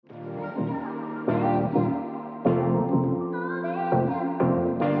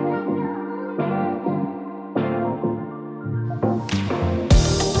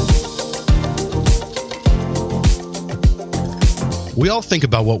We all think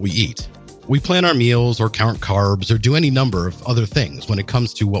about what we eat. We plan our meals or count carbs or do any number of other things when it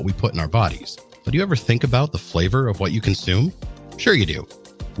comes to what we put in our bodies. But do you ever think about the flavor of what you consume? Sure you do.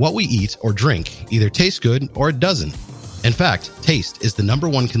 What we eat or drink either tastes good or it doesn't. In fact, taste is the number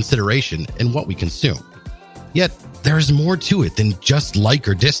one consideration in what we consume. Yet, there is more to it than just like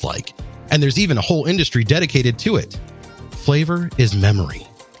or dislike. And there's even a whole industry dedicated to it. Flavor is memory.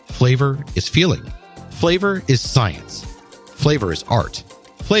 Flavor is feeling. Flavor is science. Flavor is art.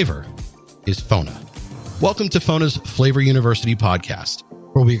 Flavor is FONA. Welcome to FONA's Flavor University podcast,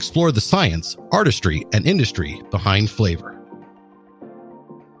 where we explore the science, artistry, and industry behind flavor.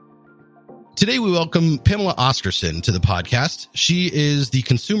 Today, we welcome Pamela Oscarson to the podcast. She is the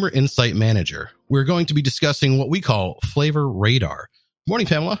Consumer Insight Manager. We're going to be discussing what we call Flavor Radar. Morning,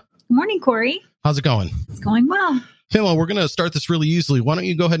 Pamela. Good morning, Corey. How's it going? It's going well. Pamela, we're going to start this really easily. Why don't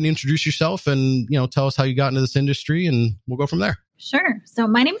you go ahead and introduce yourself and, tell us how you got into this industry, and we'll go from there. Sure. So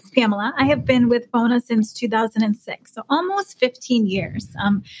my name is Pamela. I have been with FONA since 2006, so almost 15 years.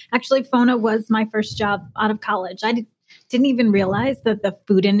 Actually, FONA was my first job out of college. I didn't even realize that the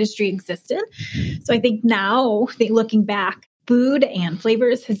food industry existed. So I think now, looking back, food and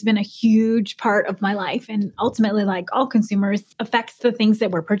flavors has been a huge part of my life. And ultimately, like all consumers, affects the things that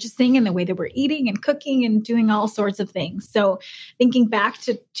we're purchasing and the way that we're eating and cooking and doing all sorts of things. So thinking back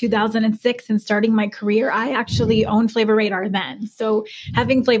to 2006 and starting my career, I actually owned Flavor Radar then. So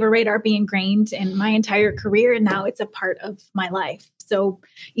having Flavor Radar be ingrained in my entire career, and now it's a part of my life. So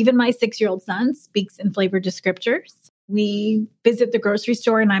even my 6-year-old son speaks in flavor descriptors. We visit the grocery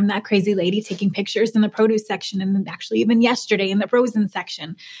store and I'm that crazy lady taking pictures in the produce section, and actually even yesterday in the frozen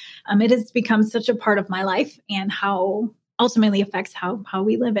section. It has become such a part of my life and how ultimately affects how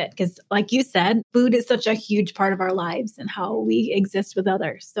we live it. Because like you said, food is such a huge part of our lives and how we exist with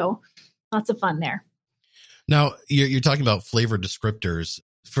others. So lots of fun there. Now, you're talking about flavor descriptors.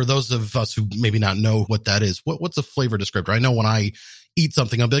 For those of us who maybe not know what that is, what's a flavor descriptor? I know when I eat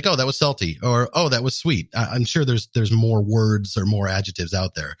something, I'll be like, oh, that was salty, or oh, that was sweet. I'm sure there's more words or more adjectives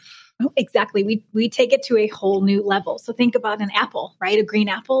out there. Oh, exactly. We take it to a whole new level. So think about an apple, right? A green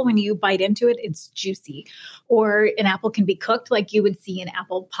apple, when you bite into it, it's juicy. Or an apple can be cooked like you would see in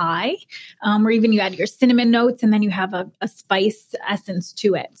apple pie, or even you add your cinnamon notes and then you have a spice essence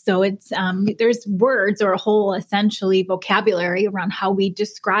to it. So it's there's words or a whole essentially vocabulary around how we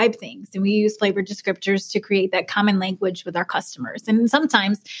describe things. And we use flavor descriptors to create that common language with our customers. And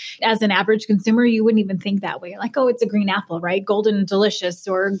sometimes as an average consumer, you wouldn't even think that way. You're like, oh, it's a green apple, right? Golden and delicious,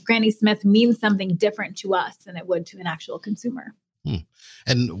 or Granny Smith means something different to us than it would to an actual consumer.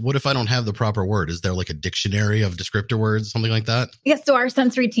 And what if I don't have the proper word? Is there like a dictionary of descriptor words, something like that? Yes. So our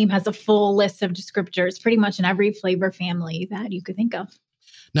sensory team has a full list of descriptors pretty much in every flavor family that you could think of.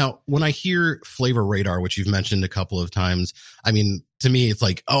 Now, when I hear Flavor Radar, which you've mentioned a couple of times, I mean, to me, it's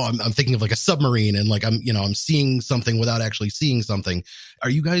like, oh, I'm thinking of like a submarine, and like I'm seeing something without actually seeing something. Are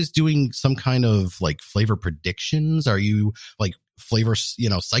you guys doing some kind of like flavor predictions? Are you like flavor,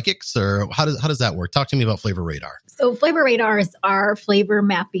 psychics, or how does that work? Talk to me about Flavor Radar. So Flavor Radar is our flavor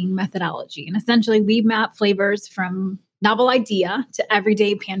mapping methodology, and essentially we map flavors from novel idea to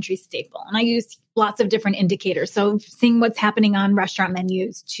everyday pantry staple. And I use lots of different indicators. So seeing what's happening on restaurant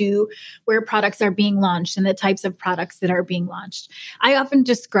menus to where products are being launched and the types of products that are being launched. I often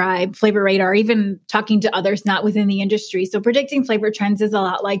describe Flavor Radar, even talking to others not within the industry. So predicting flavor trends is a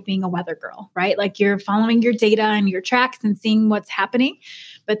lot like being a weather girl, right? Like you're following your data and your tracks and seeing what's happening,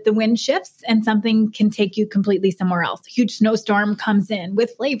 but the wind shifts and something can take you completely somewhere else. A huge snowstorm comes in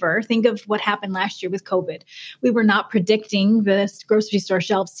with flavor. Think of what happened last year with COVID. We were not predicting the grocery store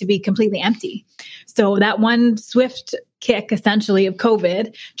shelves to be completely empty. So that one swift kick, essentially, of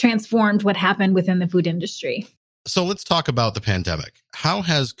COVID transformed what happened within the food industry. So let's talk about the pandemic. How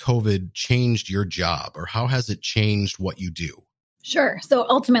has COVID changed your job, or how has it changed what you do? Sure. So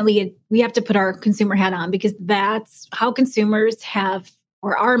ultimately, we have to put our consumer hat on, because that's how consumers have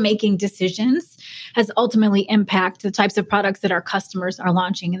or are making decisions has ultimately impacted the types of products that our customers are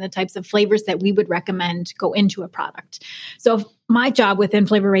launching and the types of flavors that we would recommend go into a product. So my job within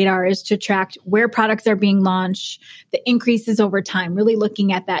Flavor Radar is to track where products are being launched, the increases over time, really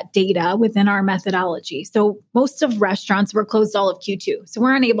looking at that data within our methodology. So most of restaurants were closed all of Q2. So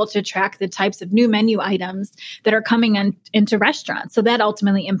we're unable to track the types of new menu items that are coming into restaurants. So that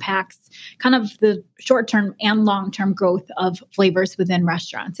ultimately impacts kind of the short-term and long-term growth of flavors within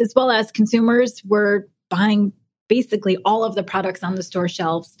restaurants, as well as consumers were buying basically all of the products on the store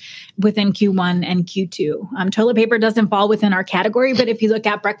shelves within Q1 and Q2. Toilet paper doesn't fall within our category, but if you look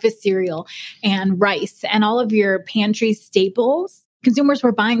at breakfast cereal and rice and all of your pantry staples, consumers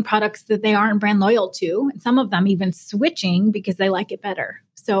were buying products that they aren't brand loyal to, and some of them even switching because they like it better.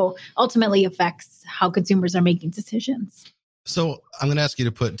 So ultimately affects how consumers are making decisions. So I'm going to ask you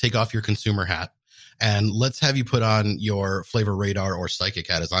to take off your consumer hat, and let's have you put on your flavor radar or psychic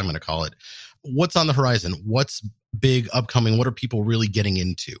hat, as I'm going to call it. What's on the horizon? What's big upcoming? What are people really getting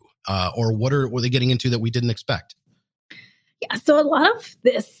into? Or were they getting into that we didn't expect? Yeah, so a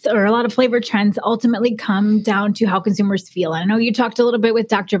lot of flavor trends ultimately come down to how consumers feel. And I know you talked a little bit with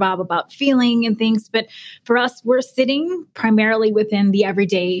Dr. Bob about feeling and things, but for us, we're sitting primarily within the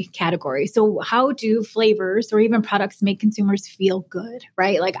everyday category. So how do flavors or even products make consumers feel good,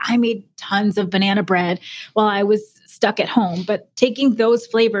 right? Like I made tons of banana bread while I was stuck at home, but taking those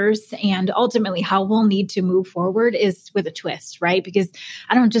flavors and ultimately how we'll need to move forward is with a twist, right? Because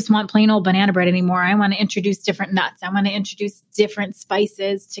I don't just want plain old banana bread anymore. I want to introduce different nuts. I want to introduce different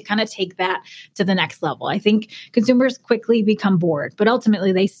spices to kind of take that to the next level. I think consumers quickly become bored, but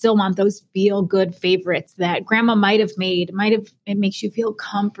ultimately they still want those feel good favorites that grandma might have made. It makes you feel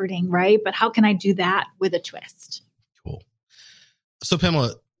comforting, right? But how can I do that with a twist? Cool. So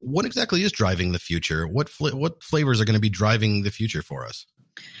Pamela, what exactly is driving the future? What flavors are going to be driving the future for us?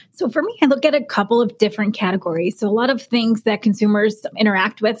 So for me, I look at a couple of different categories. So a lot of things that consumers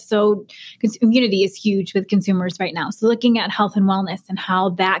interact with. So immunity is huge with consumers right now. So looking at health and wellness and how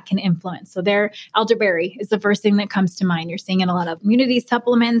that can influence. So elderberry is the first thing that comes to mind. You're seeing in a lot of immunity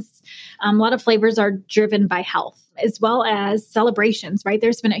supplements. A lot of flavors are driven by health, as well as celebrations, right?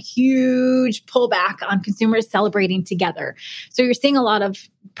 There's been a huge pullback on consumers celebrating together. So you're seeing a lot of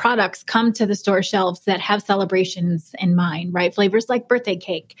products come to the store shelves that have celebrations in mind, right? Flavors like birthday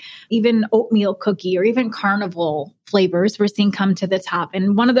cake, even oatmeal cookie, or even carnival flavors we're seeing come to the top.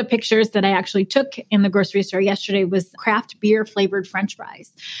 And one of the pictures that I actually took in the grocery store yesterday was craft beer flavored French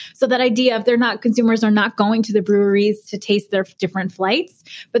fries. So that idea of consumers are not going to the breweries to taste their different flights,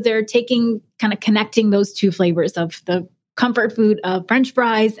 but they're connecting those two flavors of the comfort food of French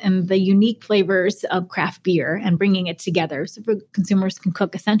fries and the unique flavors of craft beer and bringing it together so consumers can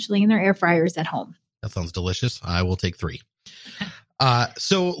cook essentially in their air fryers at home. That sounds delicious. I will take 3.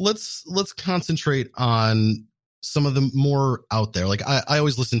 So let's concentrate on some of the more out there. Like I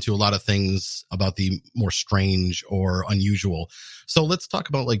always listen to a lot of things about the more strange or unusual. So let's talk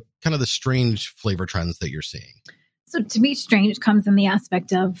about like kind of the strange flavor trends that you're seeing. So to me, strange comes in the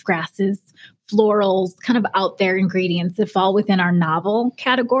aspect of grasses, florals, kind of out there ingredients that fall within our novel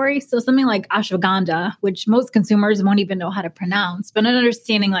category. So something like ashwagandha, which most consumers won't even know how to pronounce, but an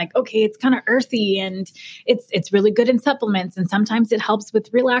understanding like, okay, it's kind of earthy and it's really good in supplements. And sometimes it helps with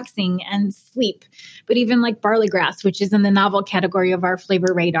relaxing and sleep. But even like barley grass, which is in the novel category of our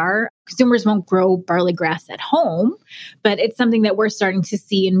flavor radar, consumers won't grow barley grass at home, but it's something that we're starting to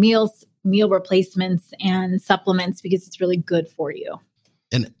see in meal replacements and supplements because it's really good for you.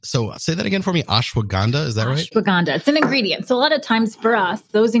 And so say that again for me. Ashwagandha, is that right? Ashwagandha. It's an ingredient. So a lot of times for us,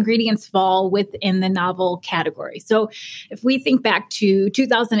 those ingredients fall within the novel category. So if we think back to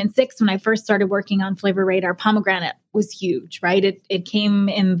 2006, when I first started working on Flavor Radar, pomegranate was huge, right? It came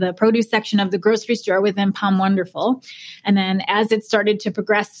in the produce section of the grocery store within Pom Wonderful. And then as it started to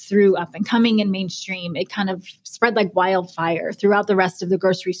progress through up and coming and mainstream, it kind of spread like wildfire throughout the rest of the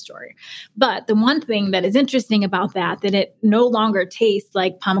grocery store. But the one thing that is interesting about that it no longer tastes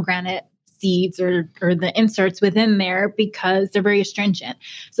like pomegranate seeds or the inserts within there because they're very astringent.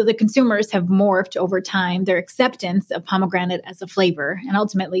 So the consumers have morphed over time their acceptance of pomegranate as a flavor. And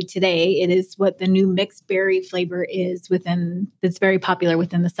ultimately today it is what the new mixed berry flavor is that's very popular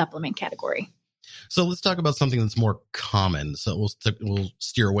within the supplement category. So let's talk about something that's more common. So we'll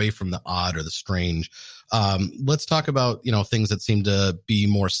steer away from the odd or the strange. Let's talk about, things that seem to be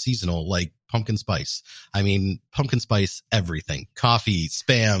more seasonal, like pumpkin spice. I mean, pumpkin spice, everything, coffee,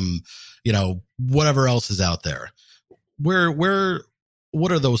 Spam, whatever else is out there. What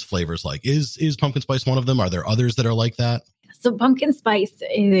are those flavors like? Is pumpkin spice one of them? Are there others that are like that? So pumpkin spice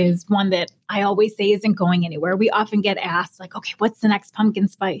is one that I always say isn't going anywhere. We often get asked like, okay, what's the next pumpkin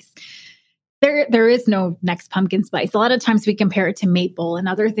spice? There is no next pumpkin spice. A lot of times we compare it to maple and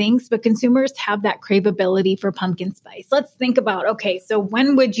other things, but consumers have that craveability for pumpkin spice. Let's think about, okay, so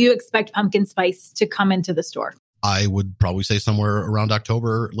when would you expect pumpkin spice to come into the store? I would probably say somewhere around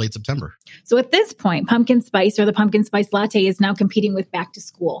October, late September. So at this point, pumpkin spice or the pumpkin spice latte is now competing with back to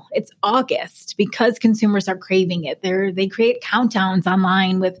school. It's August because consumers are craving it. They create countdowns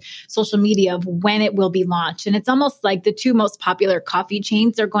online with social media of when it will be launched. And it's almost like the two most popular coffee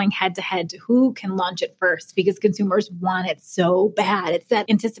chains are going head to head to who can launch it first because consumers want it so bad. It's that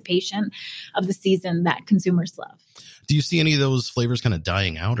anticipation of the season that consumers love. Do you see any of those flavors kind of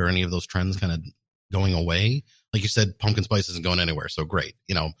dying out or any of those trends kind of going away? Like you said, pumpkin spice isn't going anywhere. So great.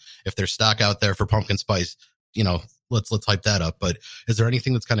 If there's stock out there for pumpkin spice, let's hype that up. But is there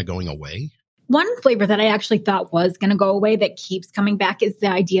anything that's kind of going away? One flavor that I actually thought was going to go away that keeps coming back is the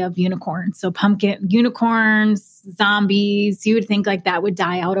idea of unicorns. So pumpkin, unicorns, zombies, you would think like that would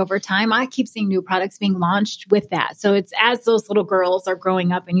die out over time. I keep seeing new products being launched with that. So it's as those little girls are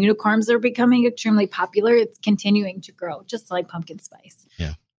growing up and unicorns are becoming extremely popular, it's continuing to grow, just like pumpkin spice.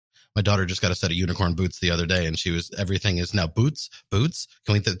 Yeah. My daughter just got a set of unicorn boots the other day and everything is now boots. Can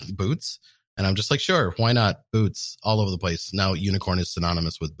we get boots? And I'm just like, sure, why not? Boots all over the place. Now unicorn is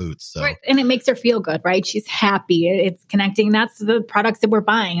synonymous with boots. So. Right. And it makes her feel good, right? She's happy. It's connecting. That's the products that we're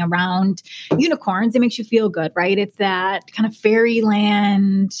buying around unicorns. It makes you feel good, right? It's that kind of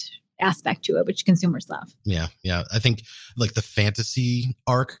fairyland aspect to it, which consumers love. Yeah. I think like the fantasy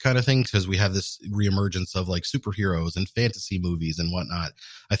arc kind of thing, because we have this reemergence of like superheroes and fantasy movies and whatnot.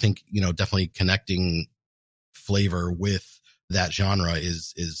 I think, definitely connecting flavor with that genre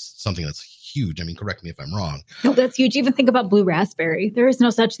is something that's huge. I mean, correct me if I'm wrong. No, that's huge. Even think about blue raspberry. There is no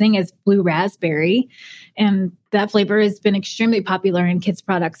such thing as blue raspberry. And that flavor has been extremely popular in kids'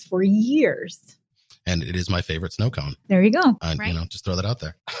 products for years. And it is my favorite snow cone. There you go. Right. Just throw that out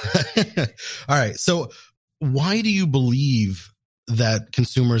there. All right. So why do you believe that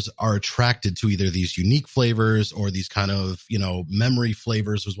consumers are attracted to either these unique flavors or these kind of, memory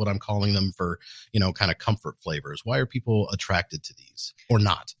flavors is what I'm calling them for, kind of comfort flavors? Why are people attracted to these or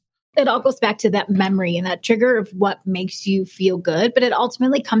not? It all goes back to that memory and that trigger of what makes you feel good. But it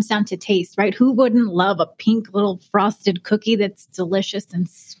ultimately comes down to taste, right? Who wouldn't love a pink little frosted cookie that's delicious and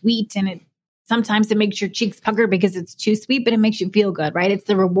sweet? And sometimes it makes your cheeks pucker because it's too sweet, but it makes you feel good, right? It's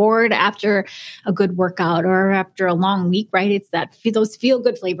the reward after a good workout or after a long week, right? It's that those feel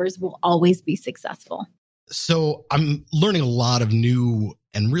good flavors will always be successful. So I'm learning a lot of new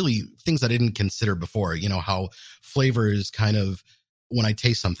and really things I didn't consider before, how flavors kind of, when I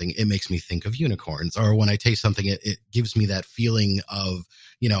taste something, it makes me think of unicorns, or when I taste something, it gives me that feeling of,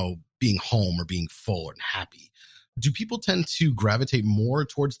 being home or being full and happy. Do people tend to gravitate more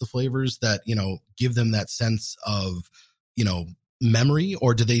towards the flavors that, give them that sense of, memory,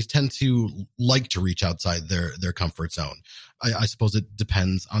 or do they tend to like to reach outside their comfort zone? I suppose it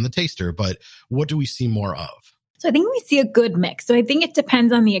depends on the taster, but what do we see more of? So I think we see a good mix. So I think it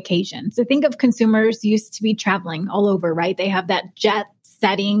depends on the occasion. So think of consumers used to be traveling all over, right? They have that jet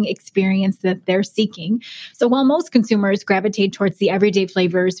setting experience that they're seeking. So while most consumers gravitate towards the everyday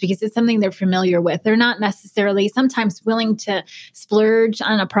flavors because it's something they're familiar with, they're not necessarily sometimes willing to splurge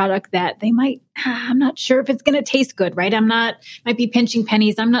on a product that they I'm not sure if it's going to taste good, right? Might be pinching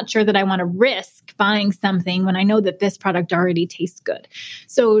pennies. I'm not sure that I want to risk buying something when I know that this product already tastes good.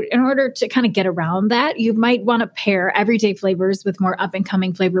 So in order to kind of get around that, you might want to pair everyday flavors with more up and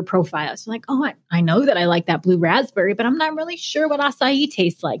coming flavor profiles. So like, I know that I like that blue raspberry, but I'm not really sure what acai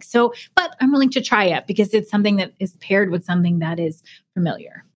tastes like. But I'm willing to try it because it's something that is paired with something that is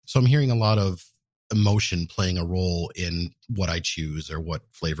familiar. So I'm hearing a lot of emotion playing a role in what I choose or what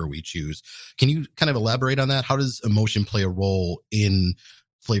flavor we choose. Can you kind of elaborate on that? How does emotion play a role in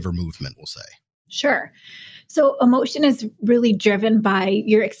flavor movement, we'll say? Sure. So emotion is really driven by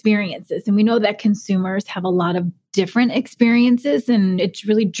your experiences. And we know that consumers have a lot of different experiences, and it's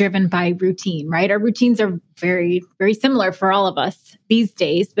really driven by routine, right? Our routines are very, very similar for all of us these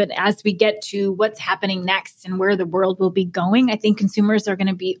days. But as we get to what's happening next and where the world will be going, I think consumers are going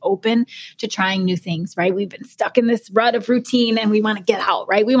to be open to trying new things, right? We've been stuck in this rut of routine and we want to get out,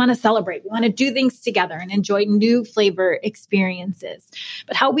 right? We want to celebrate. We want to do things together and enjoy new flavor experiences.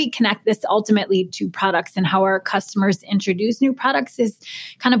 But how we connect this ultimately to products and how our customers introduce new products is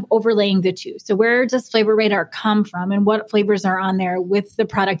kind of overlaying the two. So where does Flavor Radar come from and what flavors are on there with the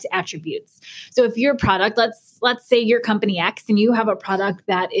product attributes? So if your product, let's say you're company X and you have a product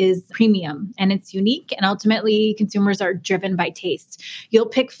that is premium and it's unique and ultimately consumers are driven by taste, you'll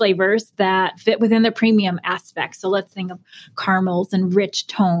pick flavors that fit within the premium aspect. So let's think of caramels and rich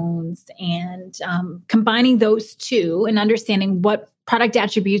tones and combining those two and understanding what product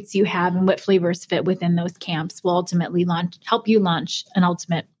attributes you have and what flavors fit within those camps will ultimately help you launch an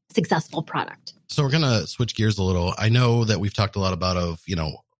ultimate successful product. So we're going to switch gears a little. I know that we've talked a lot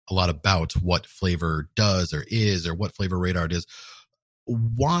about what flavor does or is, or what Flavor Radar is.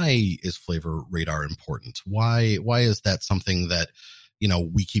 Why is Flavor Radar important? Why is that something that,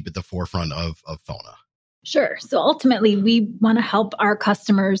 we keep at the forefront of FONA? Sure. So ultimately, we want to help our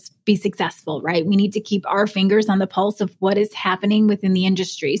customers be successful, right? We need to keep our fingers on the pulse of what is happening within the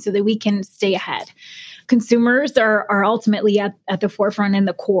industry so that we can stay ahead. Consumers are ultimately at the forefront and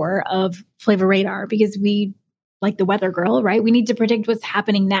the core of Flavor Radar because we like the weather girl, right? We need to predict what's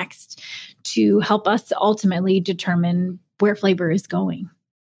happening next to help us ultimately determine where flavor is going.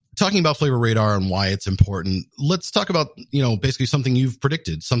 Talking about Flavor Radar and why it's important, let's talk about, basically something you've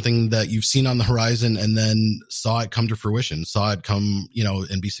predicted, something that you've seen on the horizon and then saw it come to fruition, saw it come,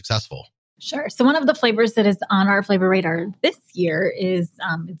 and be successful. Sure. So one of the flavors that is on our Flavor Radar this year is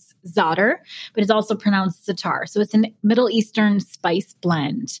it's Za'atar, but it's also pronounced Za'atar. So it's a Middle Eastern spice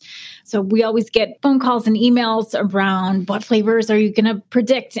blend. So we always get phone calls and emails around what flavors are you going to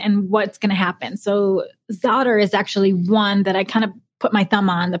predict and what's going to happen. So Za'atar is actually one that I kind of put my thumb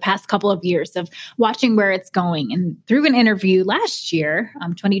on the past couple of years of watching where it's going. And through an interview last year,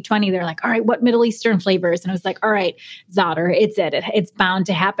 2020, they're like, all right, what Middle Eastern flavors? And I was like, all right, Za'atar, it's bound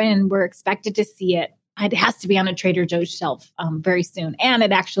to happen. And we're expected to see it. It has to be on a Trader Joe's shelf very soon. And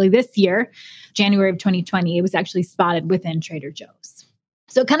it actually this year, January of 2020, it was actually spotted within Trader Joe's.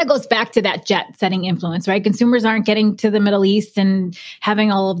 So it kind of goes back to that jet setting influence, right? Consumers aren't getting to the Middle East and having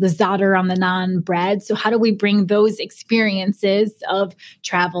all of the Za'atar on the naan bread. So how do we bring those experiences of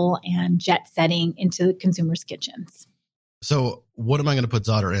travel and jet setting into the consumers' kitchens? So what am I going to put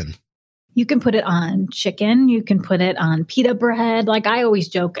Za'atar in? You can put it on chicken. You can put it on pita bread. Like I always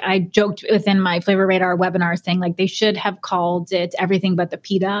joke, I joked within my Flavor Radar webinar saying like they should have called it everything but the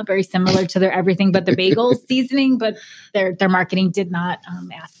pita, very similar to their everything but the bagel seasoning, but their marketing did not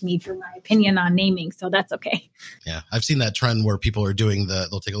ask me for my opinion on naming. So that's okay. Yeah. I've seen that trend where people are doing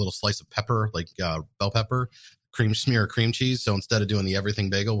they'll take a little slice of pepper, like bell pepper, smear cream cheese. So instead of doing the everything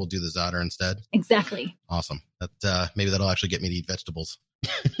bagel, we'll do the Za'atar instead. Exactly. Awesome. That maybe that'll actually get me to eat vegetables.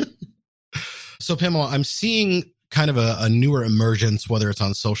 So Pamela, I'm seeing kind of a newer emergence, whether it's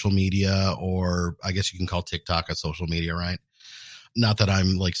on social media or I guess you can call TikTok a social media, right? Not that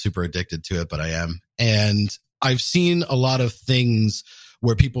I'm like super addicted to it, but I am. And I've seen a lot of things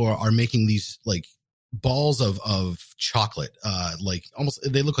where people are making these like balls of chocolate, like almost,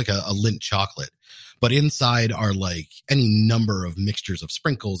 they look like a Lindt chocolate, but inside are like any number of mixtures of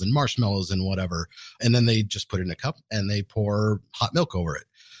sprinkles and marshmallows and whatever. And then they just put it in a cup and they pour hot milk over it.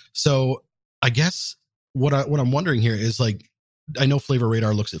 So I guess what I'm wondering here is like, I know Flavor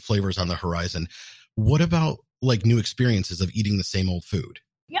Radar looks at flavors on the horizon. What about like new experiences of eating the same old food?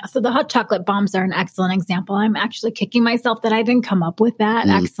 Yeah, so the hot chocolate bombs are an excellent example. I'm actually kicking myself that I didn't come up with that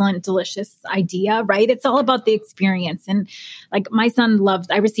excellent, delicious idea, right? It's all about the experience. And like my son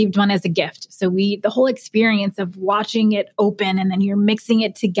I received one as a gift. So the whole experience of watching it open and then you're mixing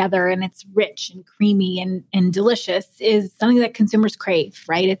it together and it's rich and creamy and delicious is something that consumers crave,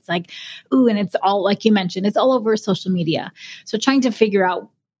 right? It's like, ooh, and it's all, like you mentioned, it's all over social media. So trying to figure out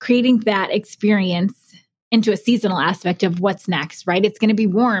creating that experience into a seasonal aspect of what's next, right? It's going to be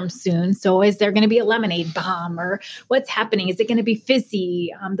warm soon. So is there going to be a lemonade bomb or what's happening? Is it going to be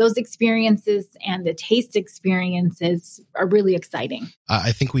fizzy? Those experiences and the taste experiences are really exciting.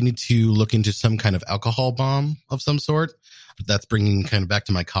 I think we need to look into some kind of alcohol bomb of some sort. That's bringing kind of back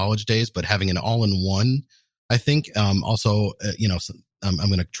to my college days, but having an all-in-one, I think. Also, I'm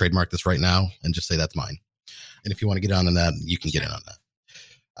going to trademark this right now and just say that's mine. And if you want to get on that, you can get in on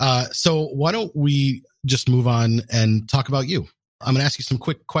that. So why don't we just move on and talk about you? I'm going to ask you some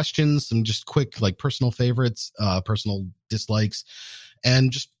quick questions, some just quick, like personal favorites, personal dislikes,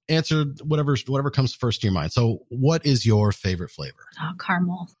 and just answer whatever comes first to your mind. So what is your favorite flavor? Oh,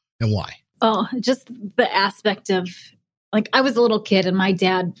 caramel. And why? Oh, just the aspect of, like, I was a little kid and my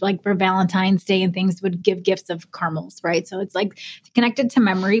dad, like for Valentine's Day and things, would give gifts of caramels, right? So it's like connected to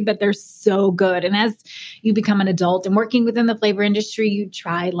memory, but they're so good. And as you become an adult and working within the flavor industry, you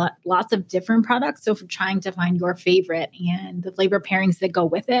try lots of different products. So for trying to find your favorite and the flavor pairings that go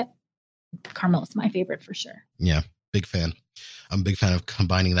with it, caramel is my favorite for sure. Yeah, big fan. I'm a big fan of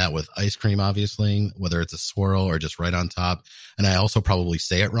combining that with ice cream, obviously, whether it's a swirl or just right on top. And I also probably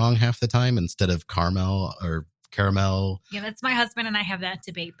say it wrong half the time instead of caramel or caramel. Yeah, that's my husband and I have that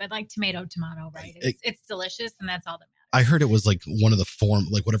debate, but like tomato, right? It's delicious and that's all that matters. I heard it was like one of the form,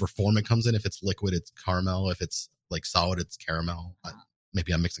 like whatever form it comes in. If it's liquid, it's caramel. If it's like solid, it's caramel.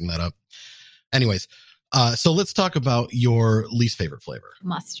 Maybe I'm mixing that up. Anyways, so let's talk about your least favorite flavor.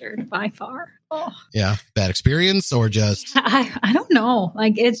 Mustard by far. Oh. Yeah. Bad experience or just? I don't know.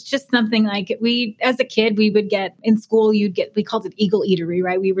 Like, it's just something like as a kid, we would get in school, we called it Eagle Eatery,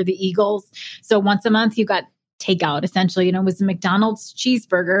 right? We were the Eagles. So once a month you got takeout, essentially, it was a McDonald's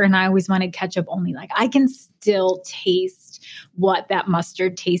cheeseburger. And I always wanted ketchup only. Like, I can still taste what that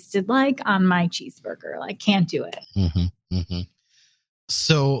mustard tasted like on my cheeseburger. Like, can't do it. Mm-hmm, mm-hmm.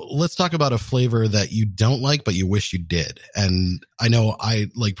 So let's talk about a flavor that you don't like, but you wish you did. And I know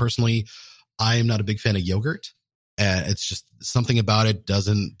personally, I am not a big fan of yogurt. It's just something about it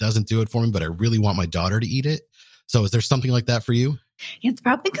doesn't do it for me, but I really want my daughter to eat it. So is there something like that for you? It's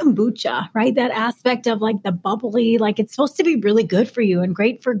probably kombucha, right? That aspect of like the bubbly, like it's supposed to be really good for you and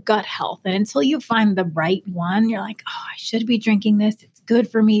great for gut health. And until you find the right one, you're like, oh, I should be drinking this. It's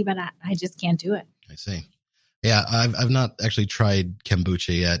good for me, but I just can't do it. I see. Yeah, I've not actually tried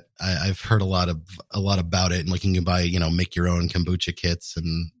kombucha yet. I've heard a lot about it, and like you can buy, make your own kombucha kits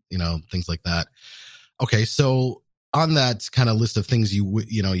and things like that. Okay, so on that kind of list of things you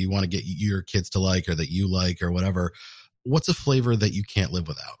want to get your kids to like, or that you like, or whatever, what's a flavor that you can't live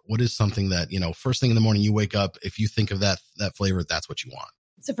without? What is something that first thing in the morning you wake up, if you think of that flavor, that's what you want?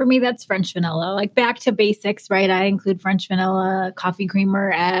 So for me, that's French vanilla. Like back to basics, right? I include French vanilla coffee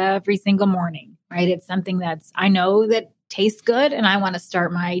creamer every single morning, right? It's something I know that tastes good, and I want to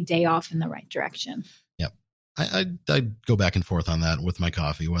start my day off in the right direction. Yep. I go back and forth on that with my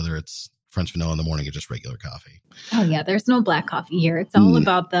coffee, whether it's French vanilla in the morning or just regular coffee. Oh yeah, there's no black coffee here. It's all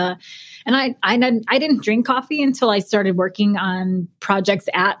about and I didn't drink coffee until I started working on projects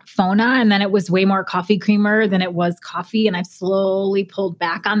at FONA, and then it was way more coffee creamer than it was coffee, and I've slowly pulled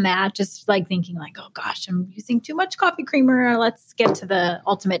back on that, just like thinking like, oh gosh, I'm using too much coffee creamer. Let's get to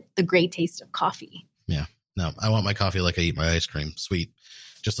the great taste of coffee. Yeah, no, I want my coffee like I eat my ice cream, sweet,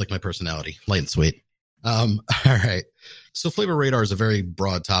 just like my personality, light and sweet. All right. So Flavor Radar is a very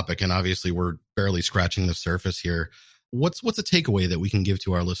broad topic, and obviously we're barely scratching the surface here. What's a takeaway that we can give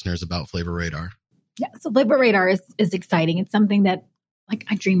to our listeners about Flavor Radar? Yeah, so Flavor Radar is exciting. It's something that like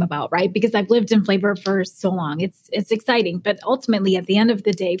I dream about, right? Because I've lived in flavor for so long. It's exciting, but ultimately at the end of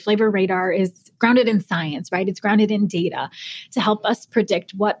the day, Flavor Radar is grounded in science, right? It's grounded in data to help us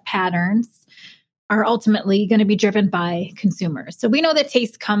predict what patterns are ultimately going to be driven by consumers. So we know that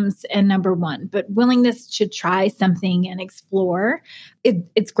taste comes in number one, but willingness to try something and explore,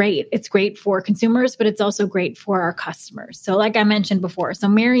 it's great. It's great for consumers, but it's also great for our customers. So like I mentioned before, so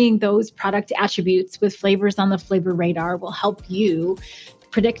marrying those product attributes with flavors on the Flavor Radar will help you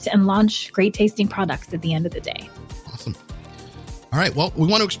predict and launch great tasting products at the end of the day. Awesome. All right. Well, we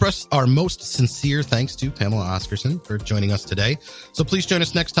want to express our most sincere thanks to Pamela Oscarson for joining us today. So please join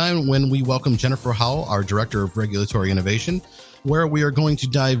us next time when we welcome Jennifer Howell, our Director of Regulatory Innovation, where we are going to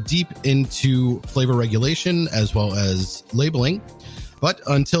dive deep into flavor regulation as well as labeling. But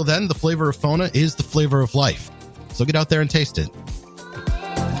until then, the flavor of FONA is the flavor of life. So get out there and taste it.